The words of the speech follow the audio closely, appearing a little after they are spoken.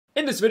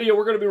In this video,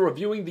 we're going to be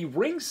reviewing the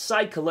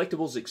Ringside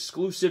Collectibles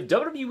exclusive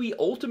WWE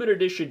Ultimate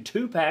Edition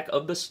 2-pack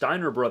of the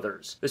Steiner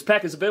Brothers. This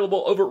pack is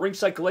available over at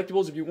Ringside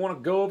Collectibles. If you want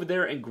to go over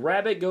there and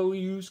grab it, go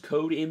use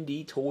code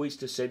MDTOYS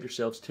to save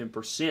yourselves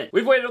 10%.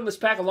 We've waited on this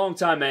pack a long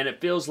time, man.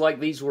 It feels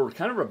like these were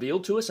kind of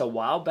revealed to us a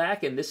while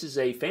back, and this is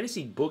a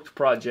fantasy booked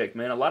project,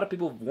 man. A lot of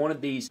people have wanted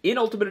these in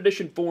Ultimate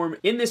Edition form,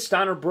 in this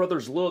Steiner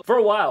Brothers look, for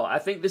a while. I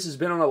think this has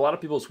been on a lot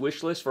of people's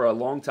wish list for a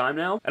long time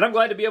now, and I'm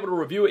glad to be able to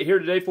review it here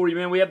today for you,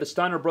 man. We have the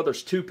Steiner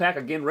Brothers 2-pack.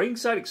 Again,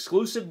 ringside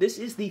exclusive. This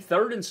is the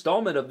third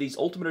installment of these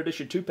Ultimate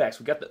Edition 2-packs.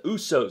 We got the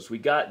Usos, we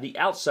got the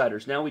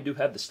Outsiders, now we do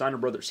have the Steiner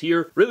Brothers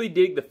here. Really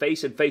dig the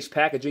face and face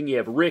packaging. You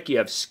have Rick, you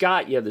have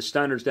Scott, you have the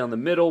Steiners down the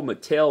middle,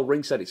 Mattel,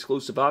 ringside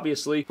exclusive,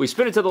 obviously. If we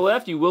spin it to the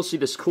left, you will see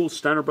this cool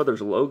Steiner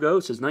Brothers logo.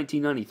 It says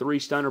 1993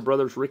 Steiner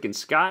Brothers, Rick and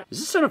Scott. Is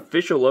this an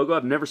official logo?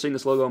 I've never seen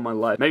this logo in my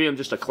life. Maybe I'm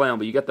just a clown,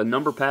 but you got the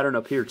number pattern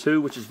up here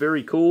too, which is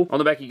very cool. On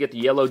the back, you get the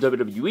yellow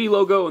WWE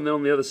logo, and then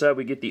on the other side,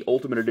 we get the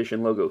Ultimate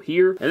Edition logo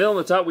here. And then on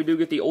the top, we do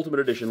get the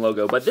Ultimate Edition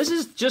logo. But this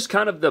is just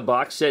kind of the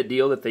box set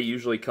deal that they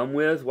usually come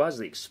with. Why is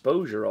the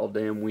exposure all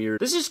damn weird?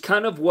 This is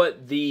kind of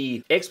what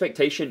the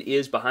expectation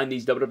is behind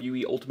these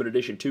WWE Ultimate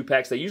Edition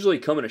 2-packs. They usually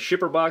come in a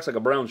shipper box, like a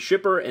brown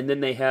shipper, and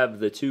then they have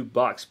the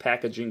 2-box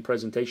packaging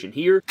presentation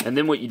here. And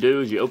then what you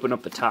do is you open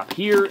up the top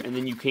here, and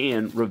then you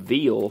can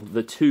reveal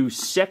the 2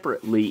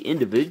 separately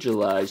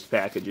individualized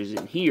packages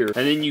in here,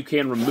 and then you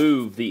can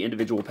remove the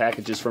individual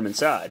packages from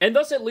inside. And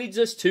thus it leads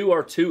us to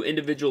our 2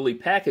 individually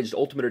packaged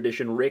Ultimate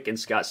Edition Rick and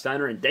Scott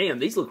Steiner, and damn,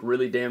 these look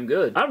really damn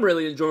good. I'm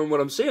really enjoying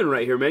what I'm seeing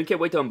right here, man. Can't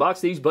wait to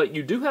unbox these, but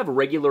you do have a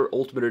regular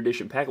Ultimate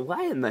Edition pack.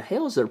 Why in the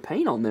hell is there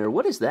paint on there?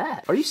 What is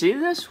that? Are you seeing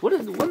this? What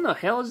in the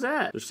hell is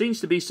that? There seems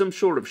to be some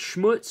sort of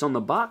schmutz on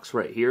the box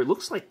right here. It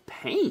looks like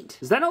paint.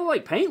 Does that not look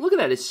like paint? Look at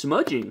that. It's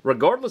smudging.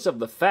 Regardless of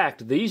the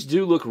fact, these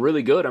do look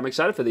really good. I'm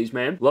excited for these,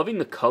 man. Loving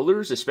the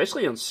colors,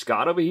 especially on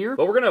Scott over here.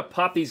 But we're going to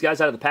pop these guys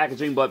out of the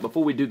packaging, but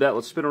before we do that,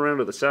 let's spin around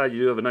to the side.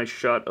 You do have a nice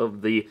shot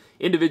of the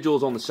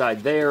individuals on the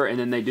side there, and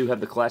then they do have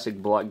the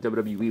classic block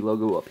WWE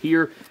logo up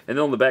here, and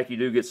then on the back you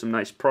do get some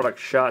nice product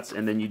shots,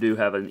 and then you do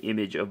have an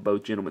image of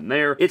both gentlemen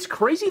there. It's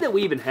crazy that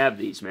we even have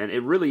these, man.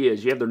 It really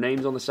is. You have their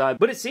names on the side,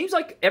 but it seems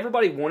like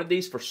everybody wanted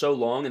these for so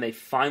long, and they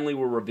finally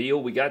were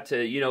revealed. We got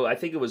to, you know, I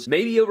think it was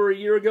maybe over a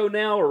year ago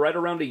now, or right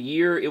around a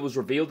year, it was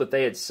revealed that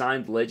they had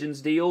signed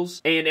Legends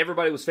deals, and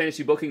everybody was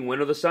fantasy booking, when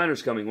are the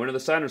Steiners coming? When are the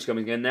Steiners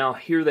coming? And now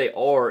here they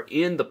are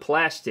in the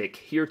plastic,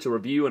 here to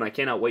review, and I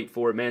cannot wait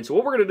for it, man. So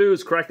what we're going to do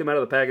is crack them out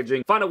of the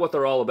packaging, find out what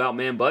they're all about,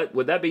 man. But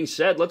with that being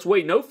said, let's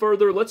wait no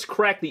further. Let's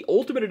crack the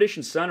Ultimate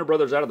Edition Steiner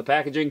Brothers out of the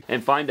packaging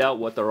and find out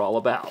what they're all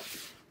about.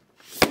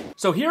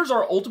 So here's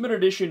our Ultimate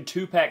Edition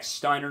 2-pack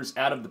Steiners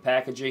out of the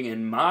packaging,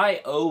 and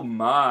my, oh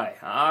my,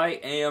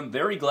 I am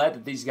very glad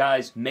that these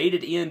guys made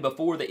it in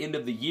before the end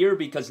of the year,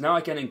 because now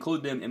I can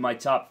include them in my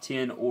top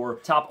 10 or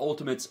top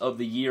Ultimates of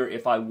the year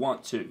if I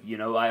want to. You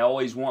know, I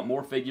always want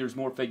more figures,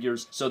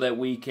 so that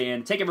we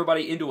can take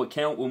everybody into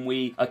account when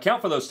we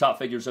account for those top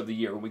figures of the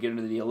year, when we get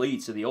into the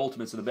Elites or the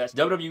Ultimates or the best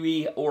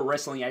WWE or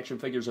wrestling action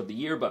figures of the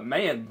year. But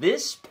man,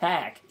 this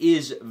pack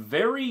is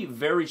very,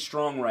 very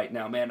strong right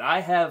now, man. I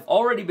have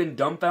already been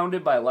dumbfounded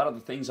by a lot of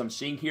the things I'm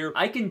seeing here.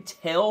 I can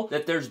tell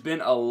that there's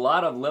been a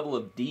lot of level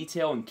of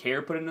detail and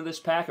care put into this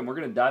pack, and we're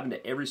going to dive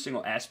into every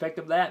single aspect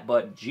of that,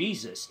 but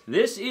Jesus,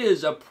 this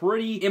is a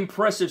pretty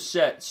impressive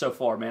set so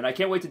far, man. I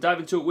can't wait to dive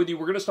into it with you.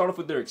 We're going to start off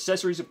with their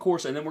accessories, of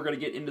course, and then we're going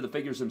to get into the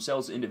figures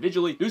themselves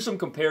individually, do some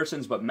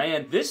comparisons, but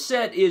man, this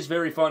set is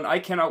very fun. I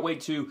cannot wait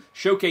to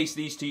showcase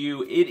these to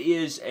you. It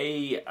is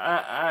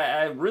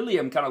I really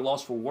am kind of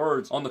lost for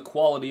words on the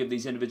quality of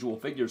these individual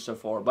figures so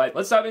far, but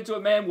let's dive into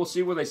it, man. We'll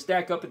see where they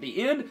stack up at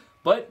the end.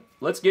 But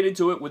let's get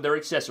into it with their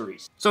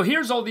accessories. So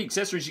here's all the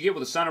accessories you get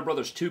with the Steiner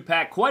Brothers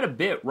 2-pack. Quite a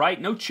bit, right?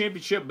 No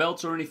championship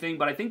belts or anything,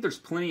 but I think there's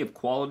plenty of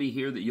quality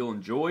here that you'll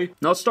enjoy.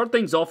 Now, let's start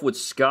things off with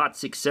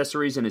Scott's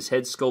accessories and his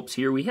head sculpts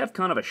here. We have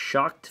kind of a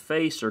shocked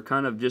face, or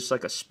kind of just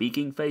like a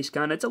speaking face,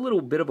 kind of. It's a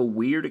little bit of a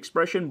weird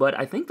expression, but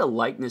I think the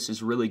likeness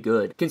is really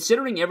good.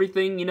 Considering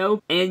everything, you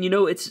know, and you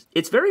know, it's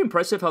very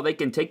impressive how they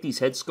can take these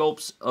head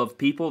sculpts of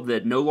people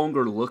that no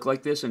longer look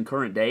like this in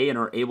current day and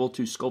are able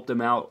to sculpt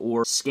them out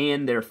or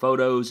scan their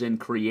photos and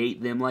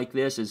create them like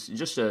this. Is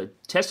just a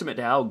testament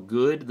to how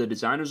good the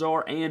designers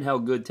are and how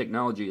good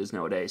technology is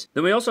nowadays.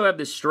 Then we also have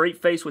this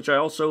straight face, which I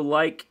also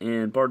like,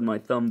 and pardon my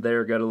thumb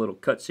there, got a little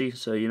cutsy,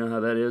 so you know how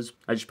that is.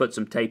 I just put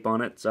some tape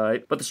on it, it's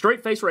alright. But the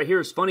straight face right here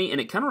is funny, and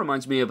it kind of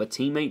reminds me of a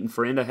teammate and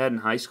friend I had in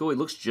high school. He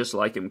looks just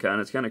like him, kind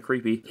of. It's kind of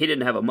creepy. He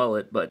didn't have a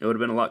mullet, but it would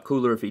have been a lot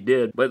cooler if he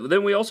did. But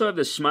then we also have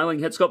this smiling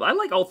head sculpt. I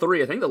like all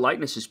three. I think the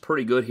likeness is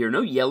pretty good here.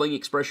 No yelling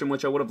expression,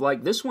 which I would have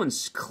liked. This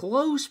one's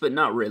close, but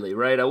not really,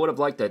 right? I would have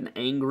liked an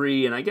angry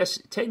angry, and I guess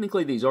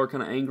technically these are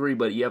kind of angry,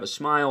 but you have a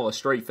smile, a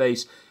straight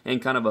face,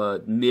 and kind of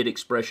a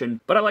mid-expression.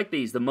 But I like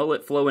these. The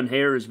mullet flowing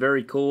hair is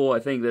very cool. I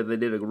think that they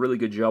did a really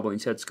good job on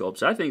these head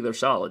sculpts. I think they're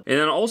solid. And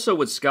then also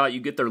with Scott, you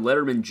get their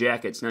letterman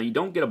jackets. Now, you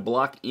don't get a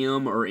block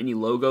M or any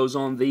logos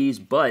on these,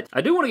 but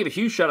I do want to give a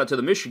huge shout out to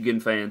the Michigan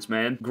fans,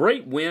 man.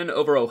 Great win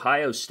over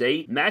Ohio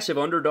State. Massive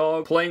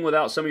underdog, playing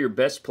without some of your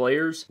best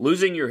players,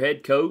 losing your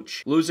head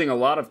coach, losing a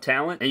lot of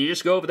talent, and you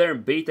just go over there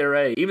and beat their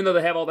A. Even though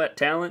they have all that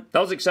talent, that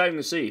was exciting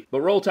to see.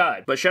 But roll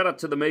tide. But shout out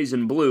to the Maize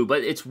and Blue.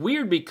 But it's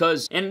weird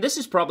because, and this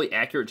is probably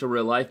accurate to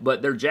real life,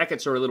 but their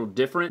jackets are a little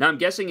different. Now, I'm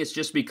guessing it's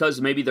just because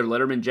maybe their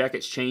letterman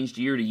jackets changed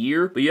year to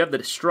year, but you have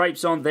the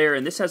stripes on there,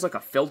 and this has like a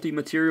felty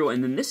material,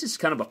 and then this is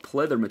kind of a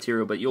pleather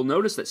material, but you'll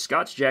notice that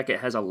Scott's jacket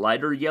has a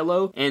lighter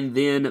yellow, and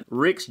then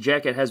Rick's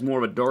jacket has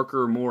more of a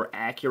darker, more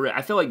accurate.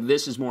 I feel like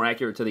this is more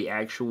accurate to the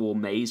actual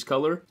maize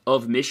color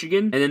of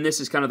Michigan, and then this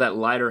is kind of that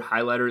lighter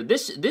highlighter.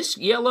 This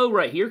yellow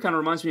right here kind of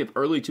reminds me of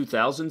early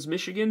 2000s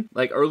Michigan,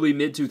 like early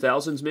mid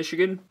 2000s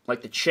Michigan,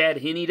 like the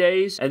Chad Henne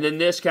days, and then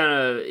this kind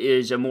of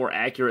is a more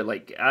accurate,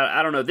 like,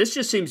 I don't know, this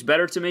just seems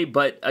better to me,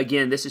 but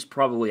again, this is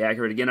probably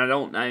accurate. Again,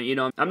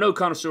 I'm no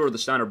connoisseur of the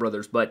Steiner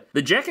Brothers, but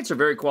the jackets are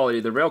very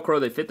quality. They're Velcro,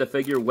 they fit the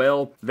figure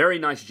well, very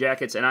nice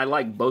jackets, and I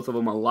like both of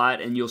them a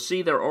lot, and you'll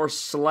see there are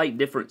slight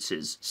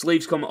differences.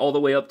 Sleeves come all the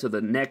way up to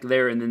the neck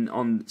there, and then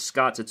on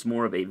Scott's it's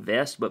more of a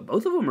vest, but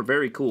both of them are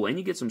very cool, and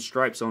you get some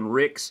stripes on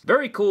Rick's.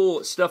 Very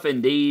cool stuff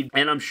indeed,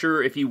 and I'm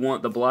sure if you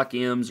want the block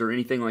M's or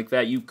anything like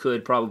that, you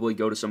could probably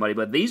go to somebody,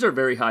 but these are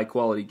very high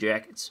quality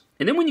jackets.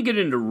 And then when you get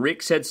into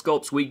Rick's head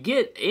sculpts, we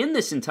get, in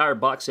this entire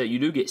box set, you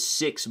do get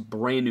 6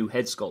 brand new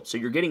head sculpts. So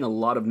you're getting a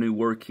lot of new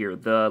work here.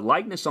 The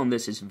likeness on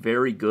this is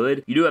very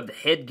good. You do have the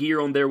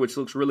headgear on there, which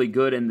looks really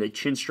good, and the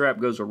chin strap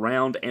goes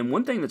around. And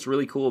one thing that's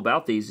really cool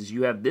about these is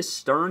you have this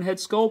stern head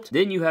sculpt,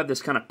 then you have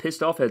this kind of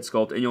pissed off head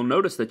sculpt, and you'll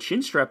notice the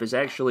chin strap is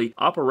actually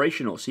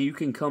operational. So you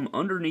can come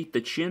underneath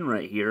the chin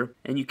right here,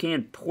 and you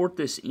can port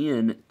this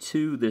in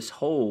to this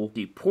hole.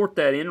 You port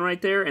that in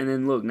right there, and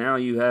then look, now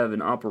you have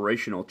an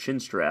operational chin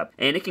strap.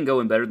 And it can go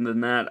in better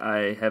than that.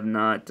 I have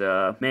not,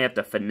 may have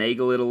to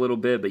finagle it a little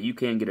bit, but you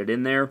can get it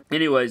in there.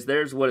 Anyways,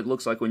 there's what it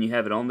looks like when you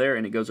have it on there,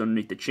 and it goes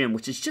underneath the chin,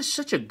 which is just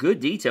such a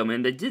good detail,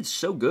 man. They did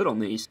so good on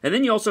these. And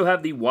then you also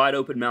have the wide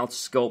open mouth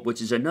sculpt,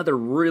 which is another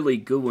really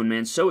good one,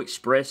 man. So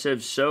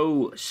expressive,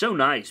 so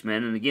nice,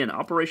 man. And again,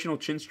 operational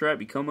chin strap,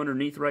 you come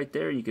underneath right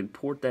there, and you can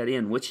port that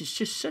in, which is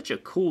just such a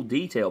cool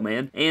detail,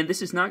 man. And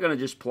this is not going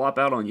to just plop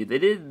out on you. They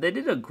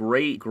did a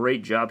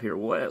great job here.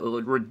 What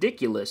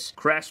ridiculous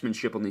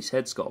craftsmanship on these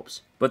head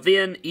sculpts. But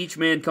then each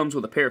man comes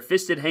with a pair of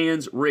fisted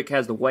hands. Rick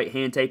has the white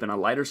hand tape and a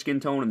lighter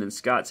skin tone, and then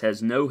Scott's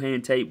has no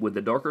hand tape with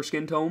the darker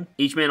skin tone.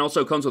 Each man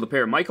also comes with a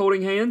pair of mic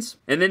holding hands,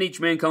 and then each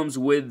man comes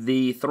with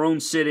the throne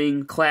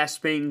sitting,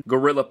 clasping,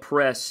 gorilla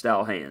press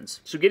style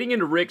hands. So getting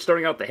into Rick,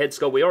 starting out the head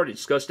sculpt, we already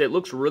discussed it. It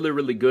looks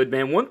really good,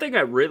 man. One thing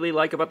I really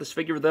like about this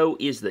figure though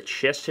is the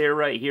chest hair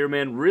right here,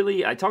 man.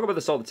 Really, I talk about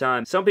this all the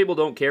time. Some people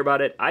don't care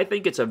about it. I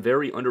think it's a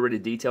very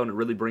underrated detail, and it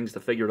really brings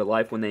the figure to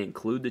life when they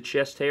include the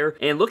chest hair.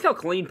 And look how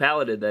clean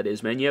paleted that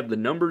is, man. You have the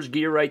numbers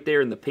gear right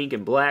there in the pink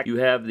and black. You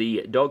have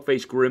the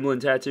Dogfaced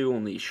Gremlin tattoo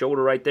on the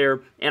shoulder right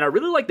there. And I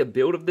really like the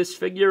build of this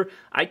figure.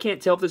 I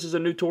can't tell if this is a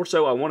new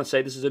torso. I want to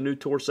say this is a new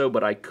torso,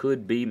 but I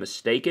could be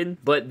mistaken.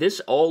 But this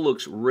all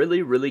looks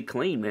really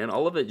clean, man.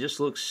 All of it just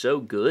looks so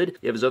good.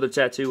 You have his other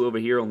tattoo over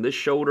here on this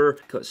shoulder,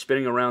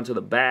 spinning around to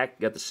the back.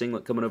 Got the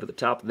singlet coming over the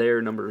top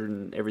there. Number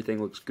and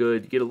everything looks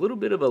good. You get a little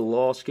bit of a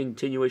lost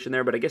continuation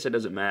there, but I guess it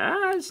doesn't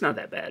matter. It's not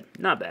that bad.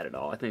 Not bad at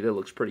all. I think that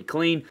looks pretty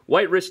clean.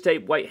 White wrist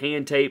tape, white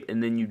hand tape,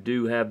 and then you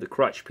do have the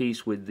crotch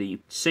piece with the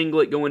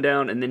singlet going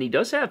down, and then he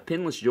does have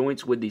pinless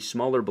joints with the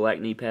smaller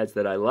black knee pads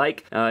that I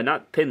like.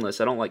 Not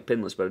pinless, I don't like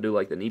pinless, but I do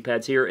like the knee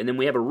pads here. And then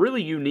we have a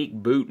really unique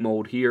boot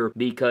mold here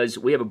because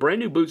we have a brand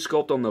new boot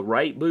sculpt on the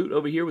right boot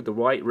over here with the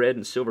white, red,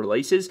 and silver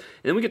laces. And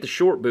then we get the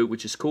short boot,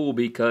 which is cool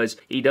because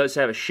he does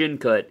have a shin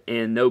cut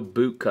and no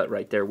boot cut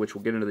right there, which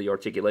we'll get into the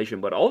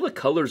articulation. But all the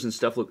colors and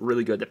stuff look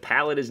really good. The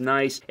palette is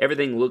nice.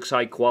 Everything looks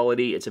high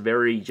quality. It's a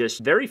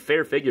very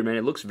fair figure, man.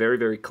 It looks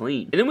very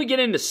clean. And then we get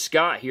into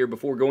Scott here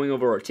before going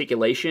over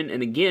articulation,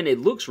 and again, it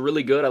looks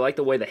really good. I like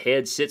the way the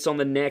head sits on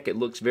the neck. It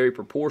looks very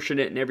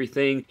proportionate and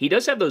everything. He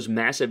does have those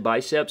massive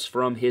biceps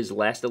from his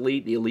last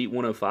Elite, the Elite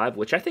 105,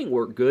 which I think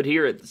work good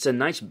here. It's a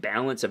nice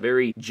balance, a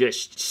very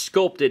just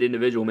sculpted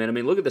individual, man. I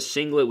mean, look at the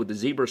singlet with the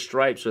zebra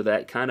stripes or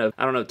that kind of,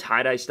 I don't know,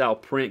 tie-dye style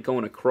print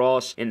going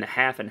across in the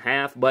half and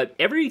half, but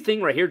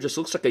everything right here just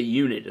looks like a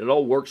unit. It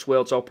all works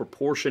well. It's all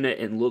proportionate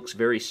and looks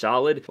very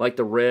solid, like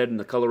the red and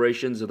the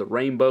colorations of the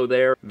rainbow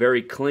there.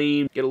 Very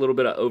clean. Get a little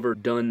bit of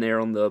overdone there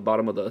on the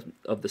bottom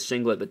of the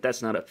singlet, but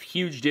that's not a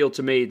huge deal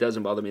to me. It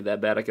doesn't bother me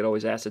that bad. I could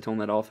always acetone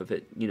that off if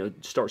it, you know,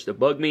 starts to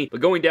bug me. But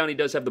going down, he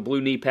does have the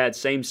blue knee pads,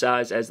 same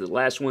size as the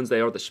last ones.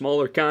 They are the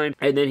smaller kind.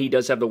 And then he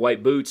does have the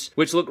white boots,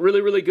 which look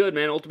really, really good,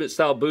 man. Ultimate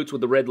style boots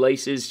with the red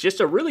laces. Just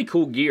a really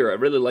cool gear. I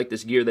really like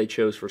this gear they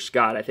chose for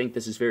Scott. I think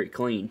this is very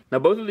clean. Now,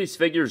 both of these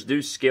figures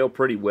do scale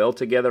pretty well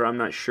together. I'm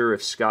not sure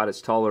if Scott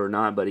is taller or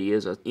not, but he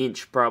is an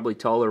inch probably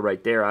taller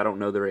right there. I don't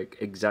know their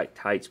exact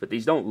heights, but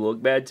these don't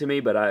look bad to me.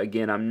 But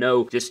again, I'm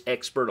no just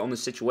expert on the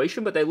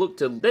situation, but they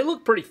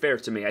look pretty fair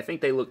to me. I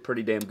think they look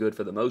pretty damn good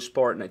for the most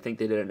part, and I think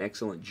they did an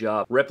excellent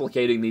job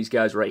replicating these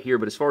guys right here.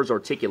 But as far as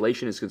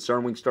articulation is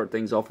concerned, we can start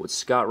things off with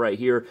Scott right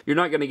here. You're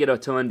not going to get a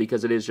ton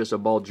because it is just a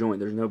ball joint.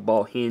 There's no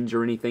ball hinge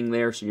or anything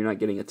there, so you're not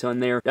getting a ton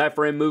there.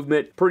 Diaphragm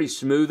movement, pretty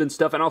smooth and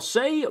stuff. And I'll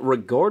say,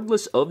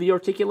 regardless of the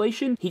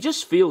articulation, he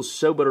just feels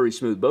so buttery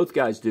smooth. Both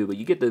guys do, but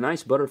you get the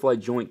nice butterfly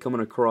joint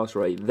coming across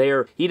right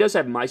there. He does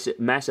have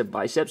massive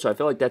biceps, so I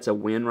feel like that's a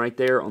win right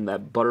there on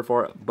that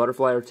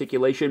butterfly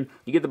articulation.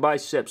 You get the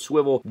bicep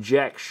swivel,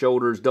 jack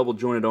shoulders, double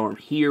jointed arm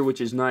here,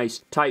 which is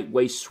nice. Tight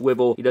waist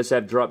swivel. He does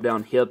have drop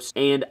down hips,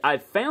 and I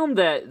found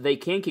that they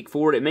can kick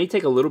forward. It may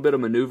take a little bit of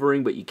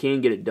maneuvering, but you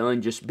can get it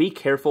done. Just be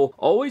careful.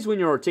 Always when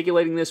you're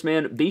articulating this,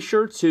 man, be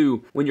sure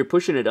to, when you're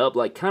pushing it up,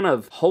 like kind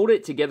of hold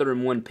it together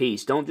in one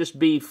piece. Don't just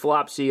be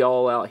flopsy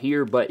all out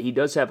here, but he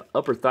does have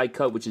upper thigh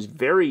cut, which is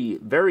very,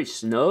 very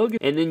snug,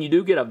 and then you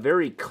do get a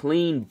very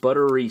clean,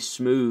 buttery,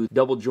 smooth,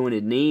 double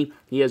jointed knee.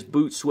 He has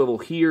boot swivel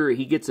here.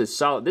 He gets a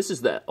solid, this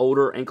is the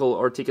older ankle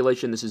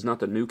articulation. This is not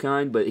the new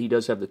kind, but he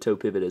does have the toe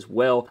pivot as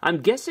well.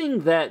 I'm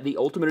guessing that the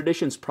Ultimate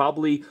Editions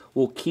probably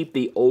will keep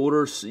the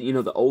older, you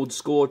know, the old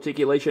school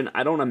articulation.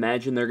 I don't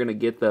imagine they're going to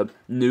get the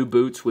new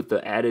boots with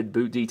the added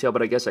boot detail,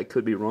 but I guess I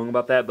could be wrong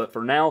about that. But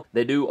for now,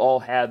 they do all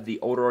have the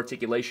older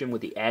articulation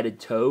with the added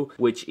toe,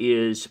 which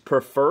is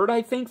preferred,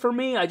 I think, for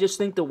me. I just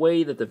think the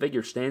way that the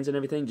figure stands and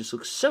everything just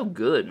looks so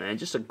good, man.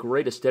 Just a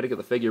great aesthetic of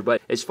the figure.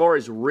 But as far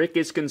as Rick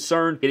is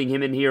concerned, getting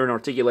him in here and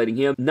articulating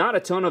him, not a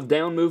ton of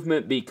down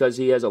movement because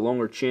he has a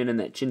longer chin and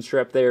that chin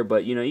strap there,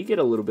 but, you know, you get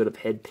a little bit of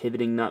head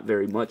pivoting, not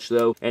very much,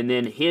 though. And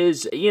then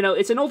his, you know,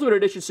 it's an Ultimate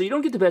Edition, so you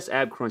don't get the best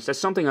ab crunch. That's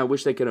something I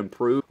wish they could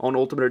improve on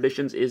Ultimate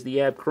Editions, is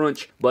the ab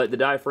crunch, but the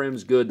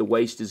diaphragm's good, the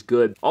waist is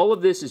good. All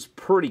of this is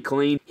pretty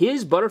clean.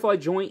 His butterfly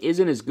joint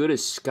isn't as good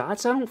as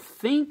Scott's, I don't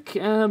think.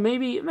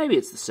 Maybe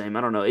it's the same.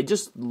 I don't know. It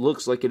just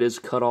looks like it is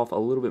cut off a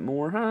little bit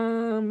more.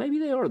 Maybe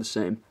they are the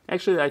same.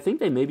 Actually, I think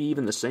they may be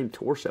even the same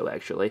torso,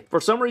 actually. For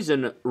some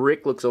reason,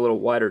 Rick looks a little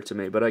wider to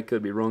me, but I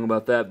could be wrong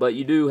about that. But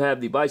you do have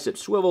the bicep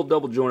swivel,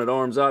 double jointed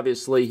arms.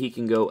 Obviously, he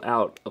can go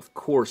out, of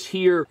course,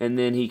 here, and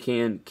then he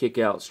can kick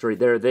out straight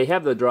there. They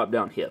have the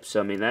drop-down hips.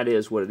 I mean, that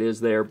is what it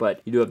is there,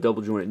 but you do have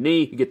double jointed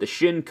knee. You get the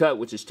shin cut,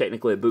 which is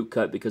technically a boot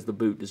cut because the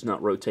boot does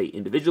not rotate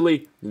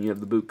individually. Then you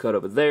have the boot cut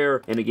over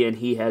there, and again,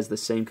 he has the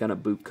same kind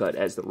of boot cut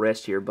as the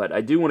rest here. But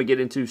I do want to get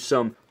into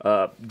some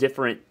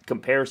different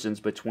comparisons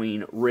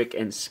between Rick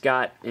and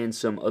Scott and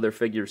some other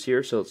figures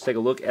here, so let's take a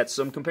look at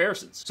some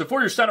comparisons. So for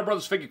your Steiner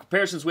Brothers figure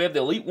comparisons, we have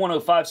the Elite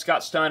 105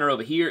 Scott Steiner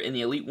over here and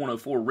the Elite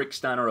 104 Rick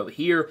Steiner over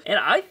here, and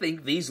I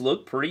think these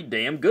look pretty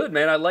damn good,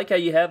 man. I like how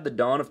you have the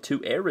dawn of two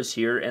eras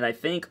here, and I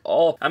think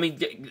all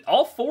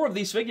four of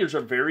these figures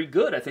are very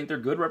good. I think they're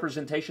good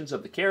representations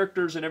of the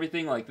characters and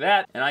everything like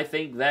that, and I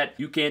think that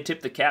you can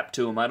tip the cap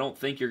to them. I don't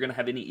think you're going to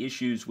have any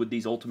issues with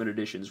these Ultimate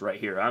Editions right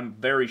here. I'm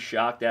very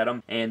shocked at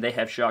them, and they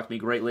have shocked me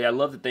greatly. I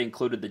love that they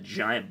included the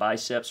giant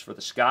biceps for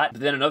the Scott.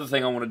 But then another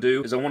thing I want to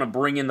do is I want to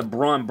bring in the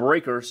Braun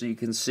Breaker so you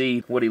can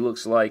see what he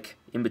looks like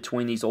in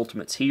between these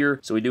Ultimates here.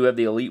 So we do have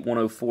the Elite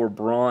 104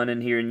 Braun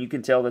in here, and you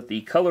can tell that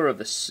the color of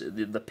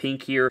the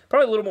pink here,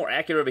 probably a little more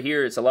accurate over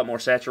here. It's a lot more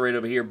saturated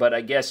over here, but I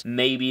guess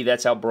maybe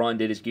that's how Braun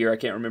did his gear. I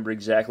can't remember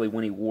exactly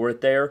when he wore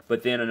it there.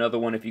 But then another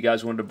one, if you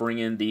guys wanted to bring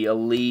in the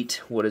Elite,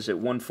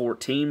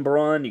 114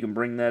 Braun, you can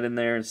bring that in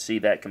there and see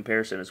that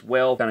comparison as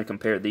well. Kind of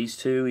compare these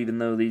two, even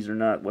though these are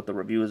not what the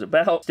review is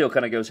about. Still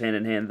kind of goes hand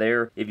in hand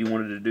there if you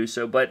wanted to do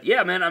so. But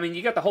yeah, man, I mean,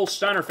 you got the whole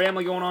Steiner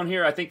family going on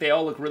here. I think they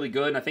all look really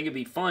good, and I think it'd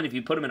be fun if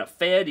you put them in a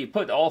Fed. You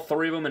put all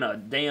three of them in a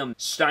damn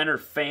Steiner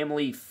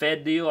family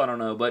Fed deal. I don't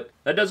know, but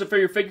that does it for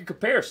your figure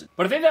comparison.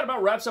 But I think that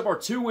about wraps up our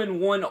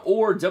 2-in-1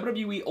 or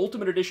WWE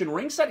Ultimate Edition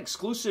ringside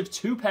exclusive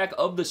 2-pack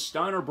of the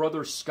Steiner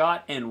Brothers,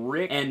 Scott and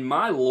Rick. And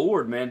my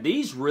lord, man,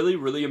 these really,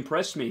 really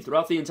impressed me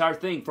throughout the entire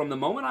thing. From the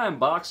moment I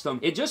unboxed them,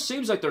 it just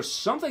seems like there's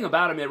something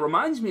about them. It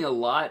reminds me a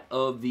lot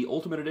of the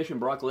Ultimate Edition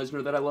Brock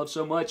Lesnar that I love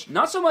so much.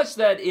 Not so much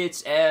that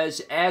it's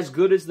as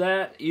good as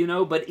that, you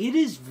know, but it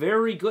is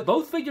very good.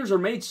 Both figures are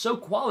made so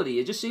quality.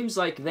 It just seems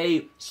like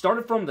they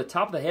started from the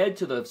top of the head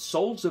to the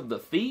soles of the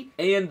feet,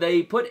 and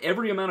they put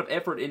every amount of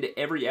effort into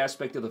every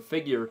aspect of the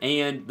figure,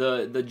 and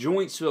the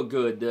joints feel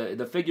good,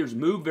 the figures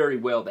move very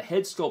well, the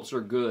head sculpts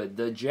are good,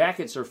 the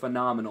jackets are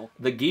phenomenal,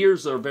 the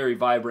gears are very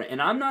vibrant, and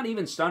I'm not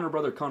even Steiner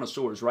Brother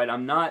connoisseurs, right?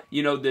 I'm not,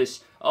 you know,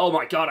 this oh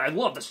my god, I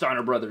love the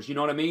Steiner Brothers, you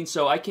know what I mean?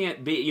 So I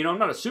can't be, you know, I'm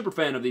not a super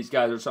fan of these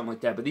guys or something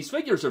like that, but these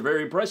figures are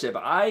very impressive.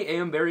 I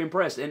am very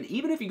impressed, and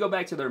even if you go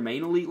back to their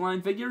main Elite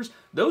line figures,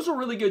 those are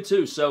really good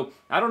too. So,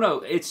 I don't know,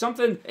 it's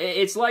something,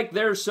 it's like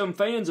there's some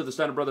fans of the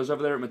Steiner Brothers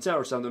over there at Mattel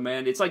or something,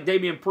 man. It's like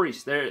Damian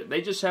Priest.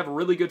 They just have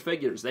really good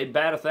figures. They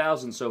bat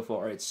 1,000 so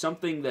far. It's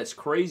something that's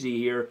crazy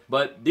here,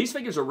 but these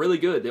figures are really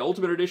good. The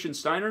Ultimate Edition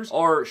Steiners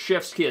are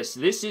chef's kiss.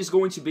 This is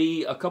going to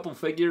be a couple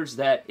figures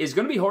that is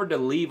going to be hard to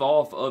leave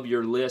off of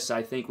your list,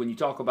 I think, when you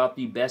talk about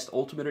the best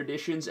Ultimate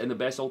Editions and the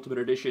best Ultimate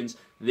Editions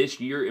this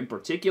year in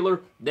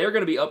particular. They're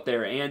going to be up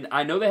there, and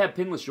I know they have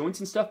pinless joints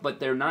and stuff, but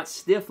they're not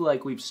stiff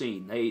like we've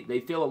seen. They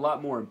feel a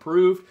lot more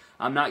improved.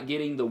 I'm not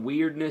getting the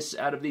weirdness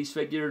out of these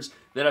figures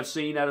that I've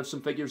seen out of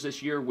some figures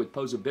this year with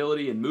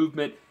posability and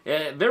movement.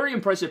 Very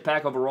impressive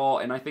pack overall,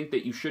 and I think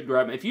that you should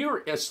grab them. If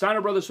you're a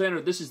Steiner Brothers fan,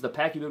 or this is the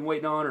pack you've been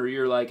waiting on, or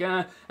you're like,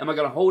 am I going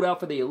to hold out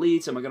for the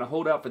Elites? Am I going to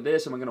hold out for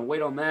this? Am I going to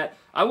wait on that?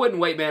 I wouldn't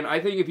wait, man. I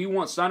think if you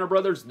want Steiner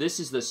Brothers, this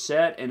is the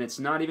set, and it's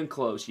not even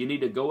close. You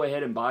need to go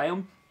ahead and buy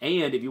them.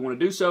 And if you want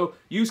to do so,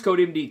 use code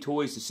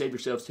MDTOYS to save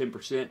yourselves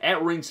 10%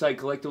 at Ringside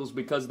Collectibles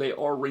because they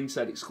are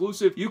Ringside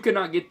exclusive. You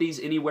cannot get these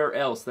anywhere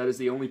else. That is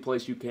the only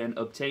place you can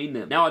obtain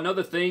them. Now,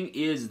 another thing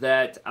is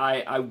that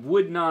I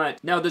would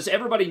not... Now, does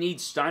everybody need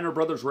Steiner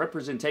Brothers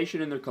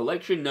representation in their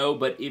collection? No,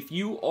 but if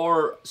you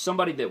are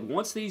somebody that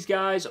wants these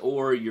guys,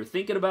 or you're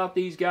thinking about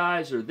these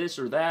guys, or this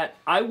or that,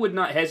 I would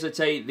not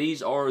hesitate.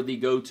 These are the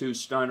go-to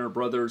Steiner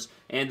Brothers,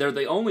 and they're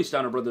the only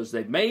Steiner Brothers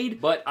they've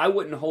made, but I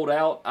wouldn't hold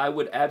out. I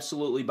would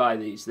absolutely buy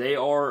these. They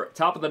are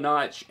top of the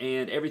notch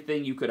and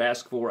everything you could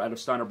ask for out of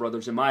Steiner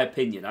Brothers, in my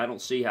opinion. I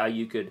don't see how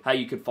you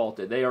could fault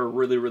it. They are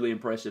really, really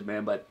impressive,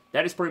 man. But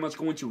that is pretty much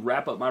going to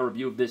wrap up my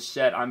review of this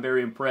set. I'm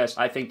very impressed.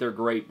 I think they're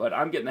great, but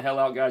I'm getting the hell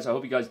out, guys. I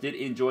hope you guys did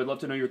enjoy. I'd love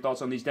to know your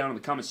thoughts on these down in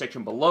the comment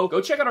section below.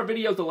 Go check out our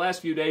videos the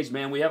last few days,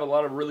 man. We have a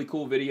lot of really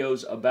cool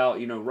videos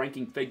about, you know,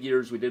 ranking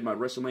figures. We did my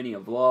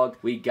WrestleMania vlog.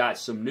 We got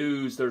some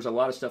news. There's a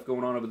lot of stuff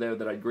going on over there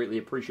that I'd greatly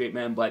appreciate,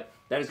 man. But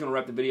that is going to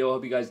wrap the video. I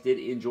hope you guys did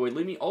enjoy.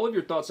 Leave me all of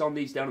your thoughts on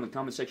these down in the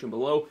comment section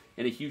below.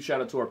 And a huge shout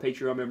out to our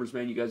Patreon members,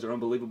 man. You guys are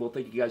unbelievable.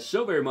 Thank you guys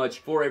so very much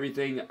for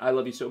everything. I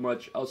love you so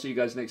much. I'll see you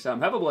guys next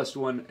time. Have a blessed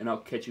one, and I'll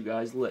catch you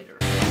guys later.